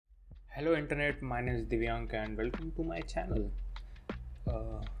Hello internet, my name is Divyank and welcome to my channel.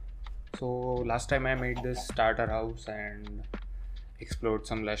 Uh, so last time I made this starter house and explored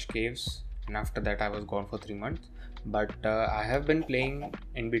some lush caves, and after that I was gone for 3 months. But I have been playing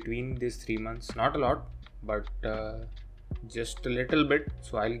in between these 3 months, not a lot, but just a little bit.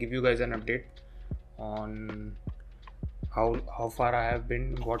 So I'll give you guys an update on how far I have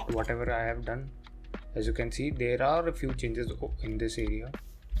been, whatever I have done. As you can see, there are a few changes in this area.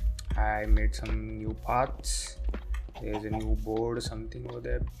 I made some new paths. There's a new board, something over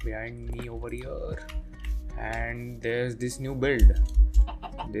there behind me over here, and there's this new build.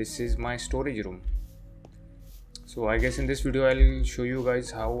 This is my storage room. So I guess in this video I'll show you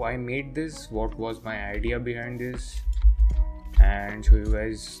guys how I made this, what was my idea behind this, and show you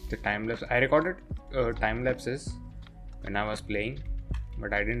guys the time lapse. I recorded time lapses when I was playing,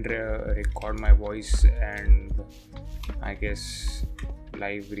 but I didn't record my voice and I guess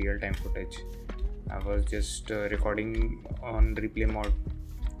live real-time footage. I was just recording on replay mode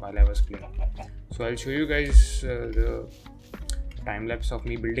while I was playing. So I'll show you guys the time lapse of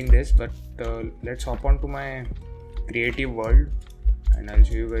me building this, but let's hop on to my creative world and I'll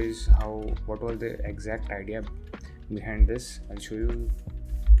show you guys what was the exact idea behind this. I'll show you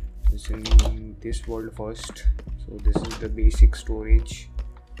this in this world first. So this is the basic storage.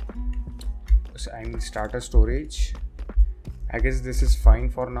 I mean starter storage. I guess this is fine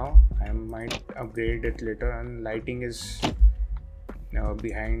for now. I might upgrade it later, and lighting is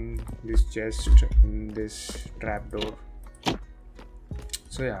behind this chest in this trapdoor.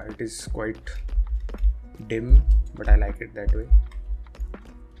 So yeah, it is quite dim, but I like it that way.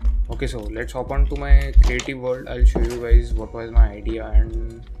 Okay, so let's hop on to my creative world. I'll show you guys what was my idea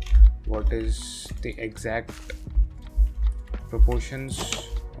and what is the exact proportions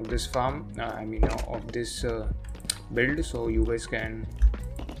of this farm. Of this build, so you guys can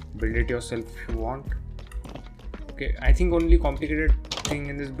build it yourself if you want. Okay, I think only complicated thing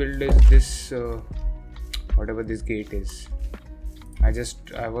in this build is this whatever this gate is.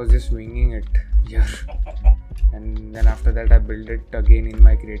 I was just winging it here and then after that I built it again in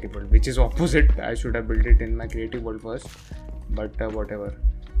my creative world, which is opposite. I should have built it in my creative world first, but whatever.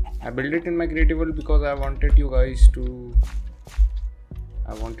 I built it in my creative world because I wanted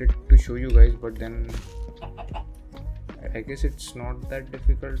to show you guys, but then I guess it's not that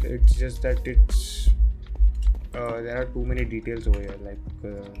difficult. It's just that it's there are too many details over here. Like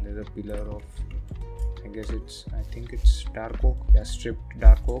there's a pillar of, I think it's dark oak, yeah, stripped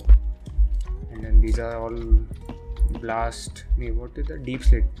dark oak, and then these are all blast. What is that?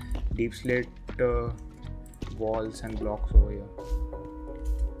 Deep slate walls and blocks over here.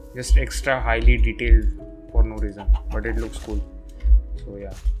 Just extra highly detailed for no reason, but it looks cool. So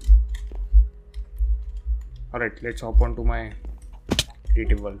yeah. Alright, let's hop on to my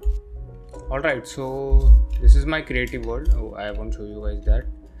creative world. Alright, so this is my creative world. Oh, I won't show you guys that.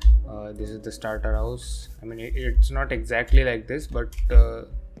 This is the starter house. I mean, it's not exactly like this, but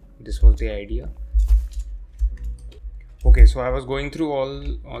this was the idea. Okay, so I was going through all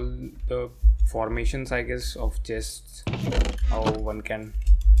the formations, I guess, of chests. How one can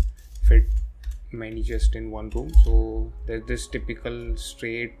fit many chests in one room. So there's this typical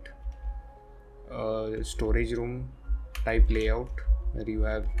straight storage room type layout where you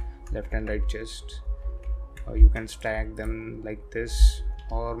have left and right chests. You can stack them like this,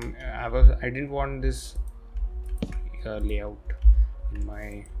 or I didn't want this layout in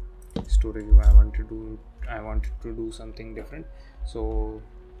my storage room. I wanted to do something different, so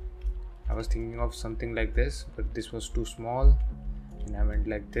I was thinking of something like this, but this was too small, and I went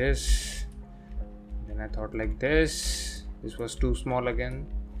like this. Then I thought like this was too small again,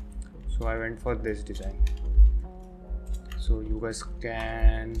 so I went for this design. So you guys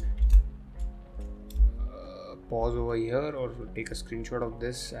can pause over here or take a screenshot of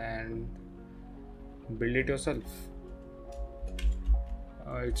this and build it yourself.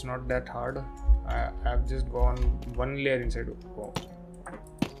 It's not that hard. I've just gone one layer inside. Wow.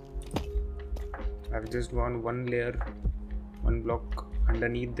 I've just gone one layer, one block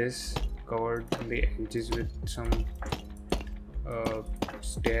underneath this, covered the edges with some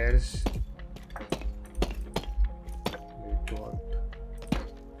stairs. Wait, what?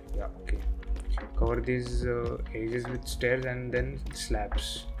 Yeah, okay. Cover these edges with stairs and then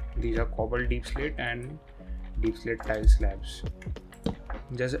slabs. These are cobbled deep slate and deep slate tile slabs.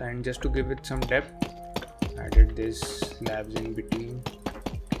 Just to give it some depth, added these slabs in between,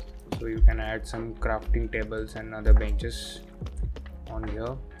 so you can add some crafting tables and other benches on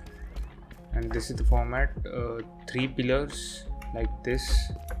here. And this is the format: 3 pillars like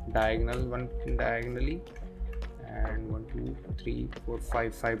this, one diagonally, and 1 2 3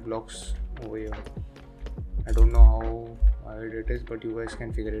 4 5 blocks over here. I don't know how wide it is, but you guys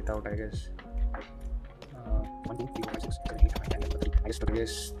can figure it out, I guess. 1 2 3 4 5 6 7 8 9 10 11 13. I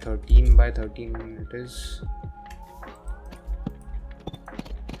guess 13 by 13 it is.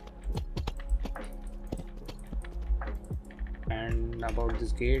 And about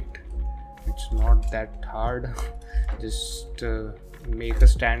this gate, it's not that hard. Just make a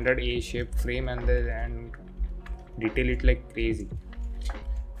standard A-shaped frame and detail it like crazy.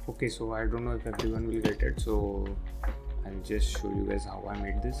 Okay, so I don't know if everyone will get it, so I'll just show you guys how I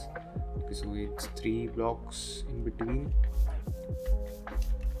made this. Okay, so it's 3 blocks in between.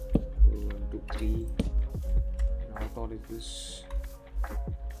 So 1 2 3. How tall is this?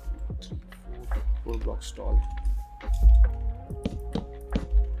 3 4 blocks tall.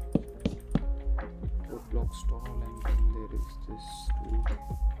 4 blocks tall, and then there is this too.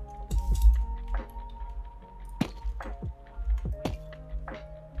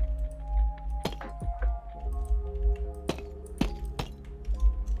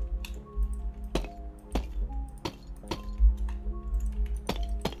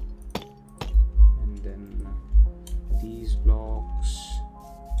 And then these blocks,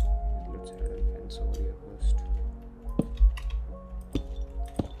 let's add a fence over here first.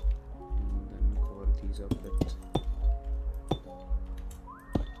 These up with this.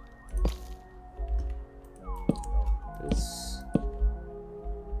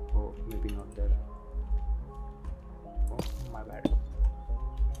 Oh, maybe not there. Oh, my bad.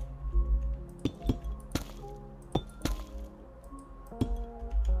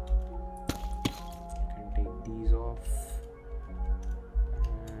 Can take these off,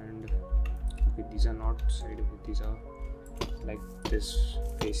 and okay, these are not side, these are like this,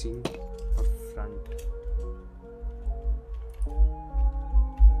 facing a front.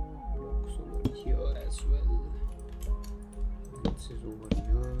 Blocks over here as well. This is over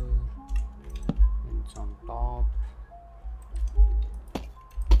here, and it's on top.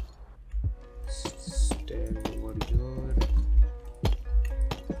 Stair over here.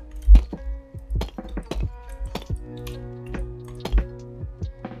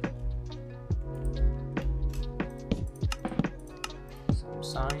 Some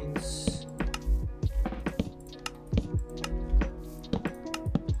signs.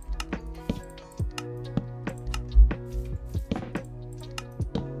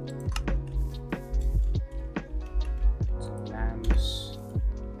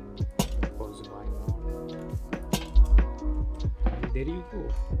 There you go.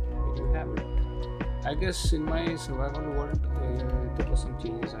 There you have it. I guess in my survival world there were some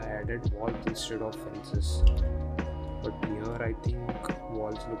changes. I added walls instead of fences, but here I think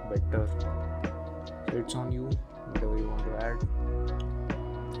walls look better. So it's on you, whatever you want to add.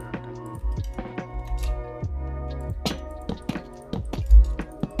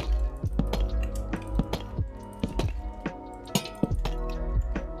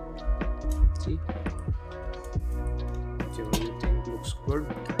 See? Whichever you think looks good,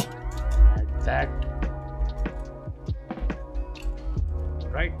 add that.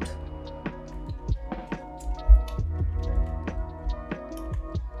 Right.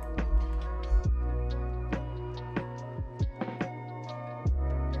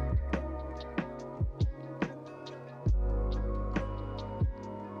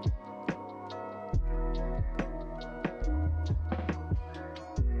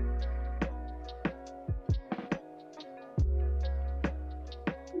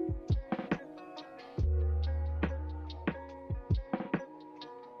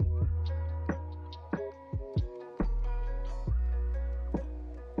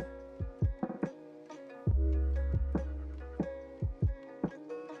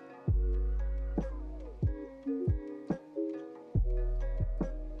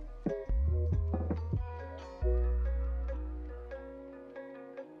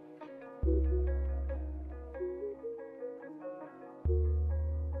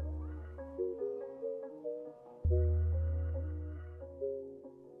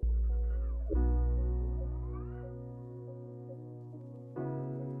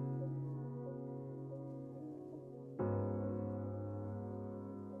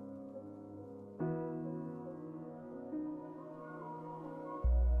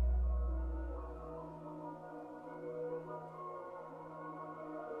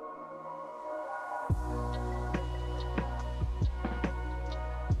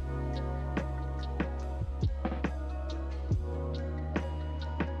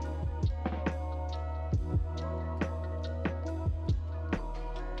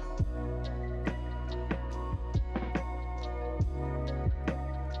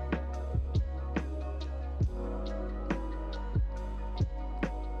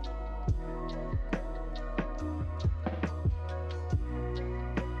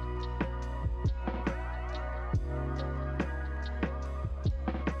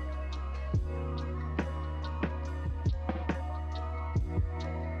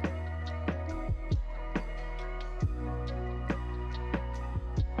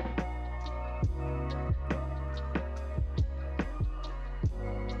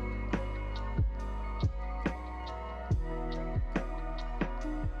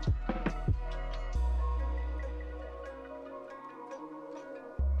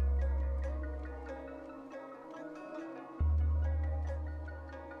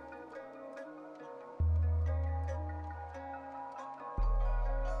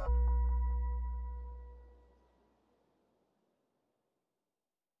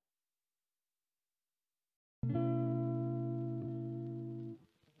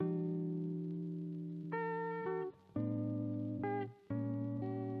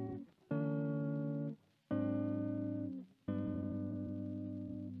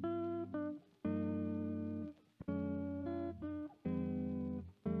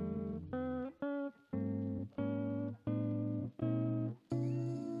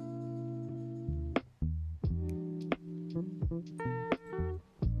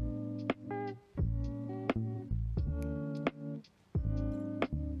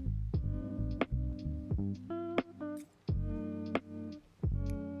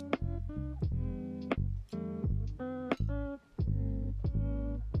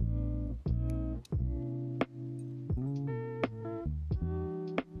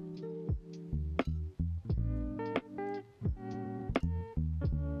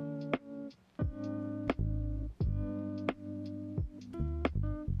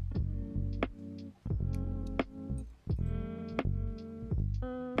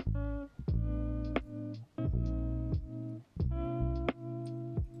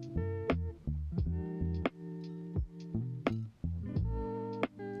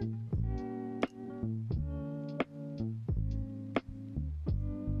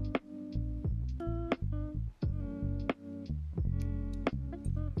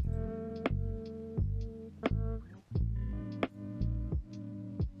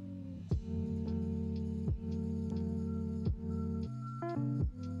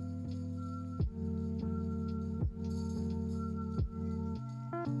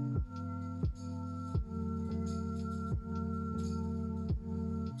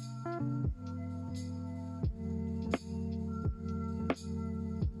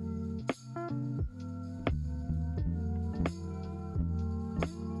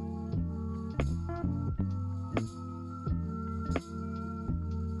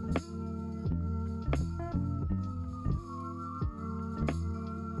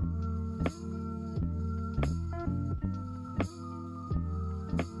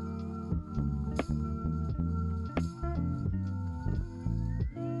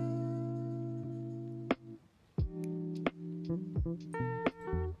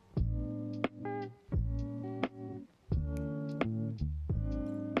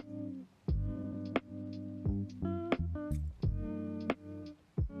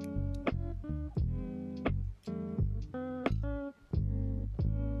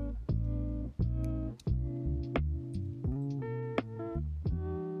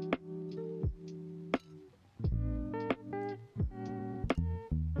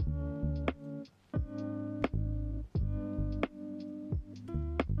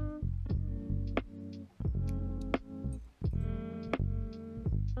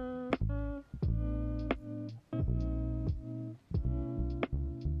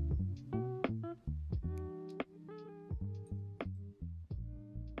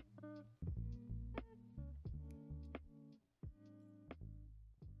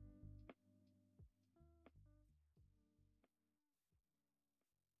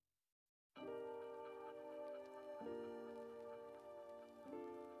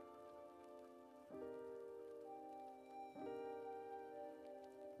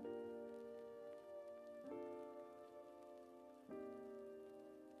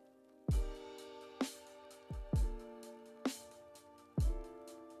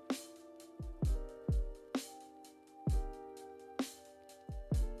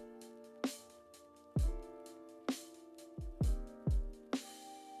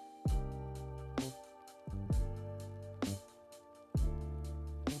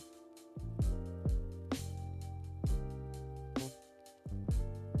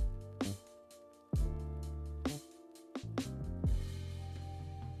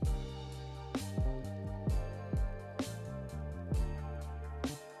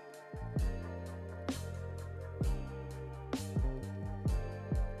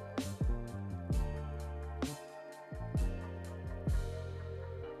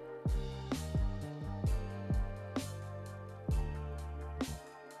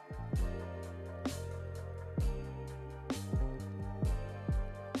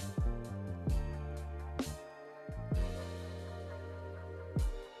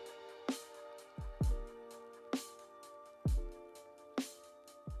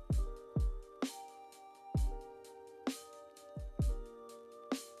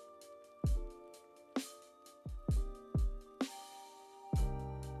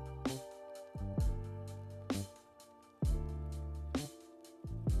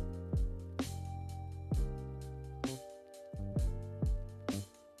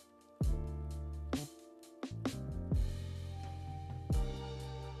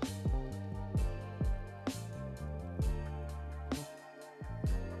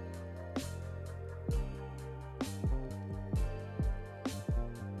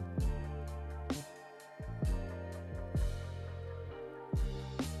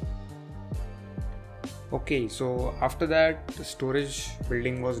 Okay, so after that the storage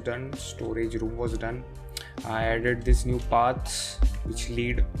building was done, storage room was done. I added this new paths which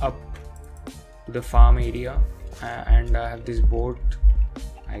lead up to the farm area, and I have this board,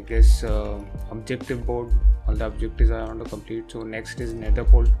 I guess objective board. All the objectives I want to complete. So next is nether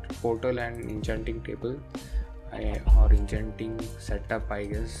portal and enchanting table, or enchanting setup, I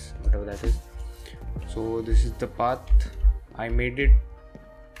guess, whatever that is. So this is the path. I made it.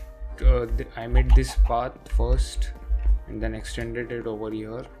 I made this path first and then extended it over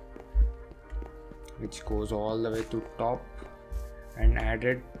here, which goes all the way to top, and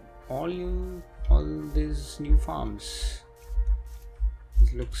added all these new farms.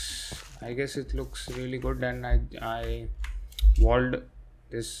 It looks, I guess it looks really good, and I walled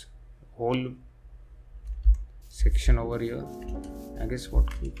this whole section over here. I guess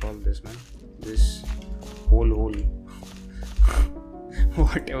what we call this, man, this hole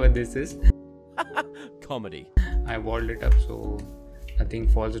whatever this is. Comedy. I walled it up so nothing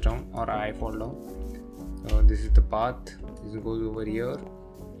falls down or I fall down. This is the path. This goes over here,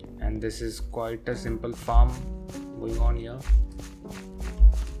 and this is quite a simple farm going on here.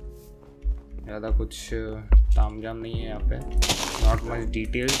 ज़्यादा कुछ तामझाम नहीं है यहाँ पे. Not much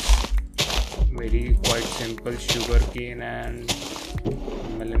details. Very quite simple sugarcane and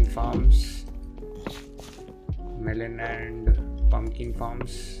melon farms, melon and pumpkin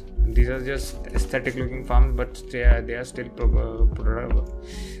farms. These are just aesthetic looking farms, but they are still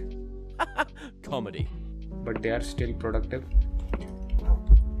comedy. But they are still productive.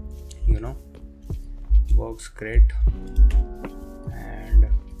 You know, works great. And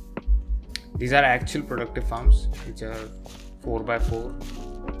these are actual productive farms, which are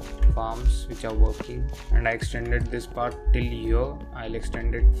 4x4 farms which are working. And I extended this part till here. I'll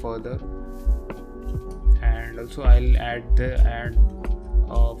extend it further, and also I'll add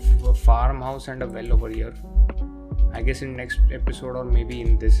a farmhouse and a well over here, I guess in next episode, or maybe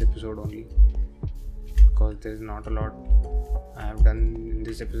in this episode only, because there's not a lot I have done in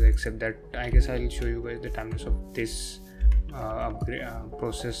this episode, except that I guess I'll show you guys the timelapse of this upgrade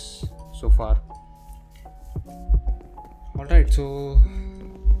process so far. Alright, so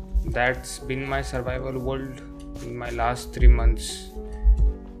that's been my survival world in my last 3 months,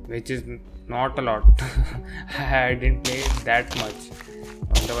 which is not a lot. I didn't play that much.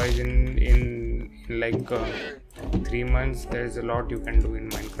 Otherwise, in like 3 months, there's a lot you can do in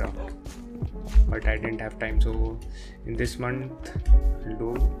Minecraft. But I didn't have time, so in this month I'll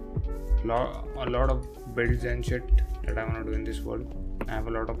do a lot of builds and shit that I want to do in this world. I have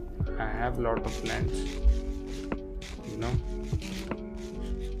a lot of plans, you know.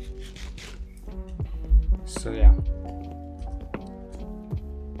 So yeah.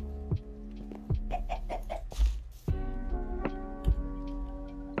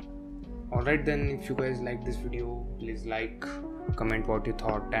 Alright then, if you guys like this video, please like, comment what you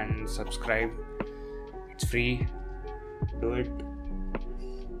thought, and subscribe. It's free. Do it.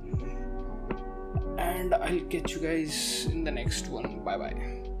 And I'll catch you guys in the next one. Bye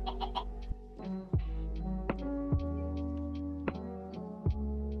bye.